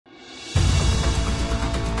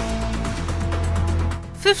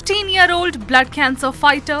15-year-old blood cancer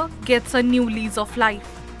fighter gets a new lease of life.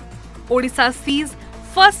 Odisha sees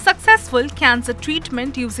first successful cancer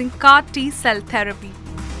treatment using CAR T cell therapy.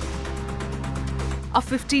 A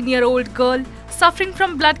 15-year-old girl suffering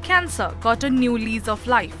from blood cancer got a new lease of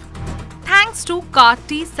life thanks to CAR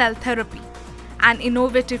T cell therapy, an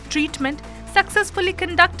innovative treatment successfully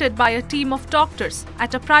conducted by a team of doctors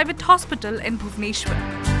at a private hospital in Bhubaneswar.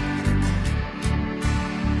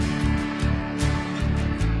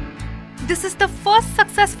 This is the first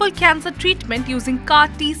successful cancer treatment using CAR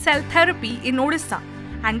T cell therapy in Odisha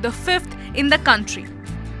and the fifth in the country.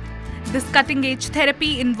 This cutting-edge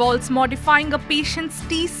therapy involves modifying a patient's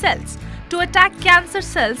T cells to attack cancer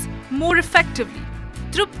cells more effectively.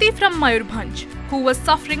 Trupti from Mayurbhanj, who was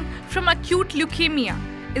suffering from acute leukemia,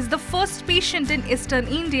 is the first patient in Eastern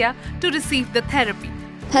India to receive the therapy.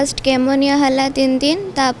 First केमोनिया हला 3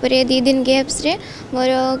 दिन तापरे 2 दिन gaps रे मोर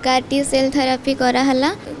car T cell therapy करा हला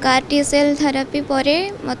car T cell therapy परे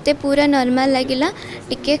मते पूरा नॉर्मल लागिला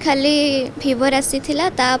टिके खाली फीवर आसीथिला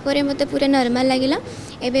तापरे मते पूरा नॉर्मल लागिला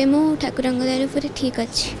एबे मु ठाकुरंग दयारे पूरे ठीक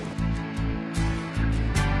अछि.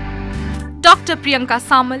 Dr. Priyanka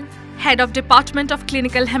Samal, Head of Department of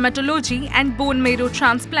Clinical Hematology and Bone Marrow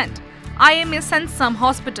Transplant, IMS and Some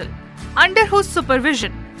Hospital, under whose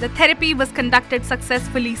supervision the therapy was conducted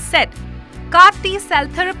successfully, said, CAR T cell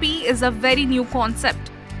therapy is a very new concept.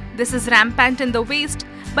 This is rampant in the West,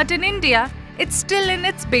 but in India, it's still in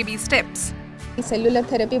its baby steps. Cellular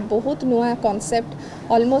therapy बहुत नुआ concept,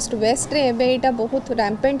 almost West रे एबे इटा बहुत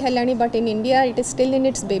rampant हेलानी, but in India it is still in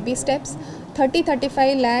its baby steps.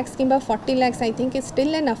 30-35 lakhs किंबा 40 lakhs I think is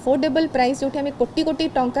still an affordable price जोठी हमें कोटी कोटी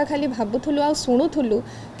टंका खाली भाबुथुलु आ सुनुथुलु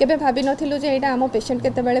केबे भाबी नथिलु जे एटा आम पेशेंट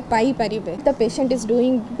केते बेले पाई परिबे. The patient is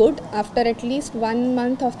doing good after at least 1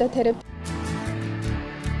 month of the therapy.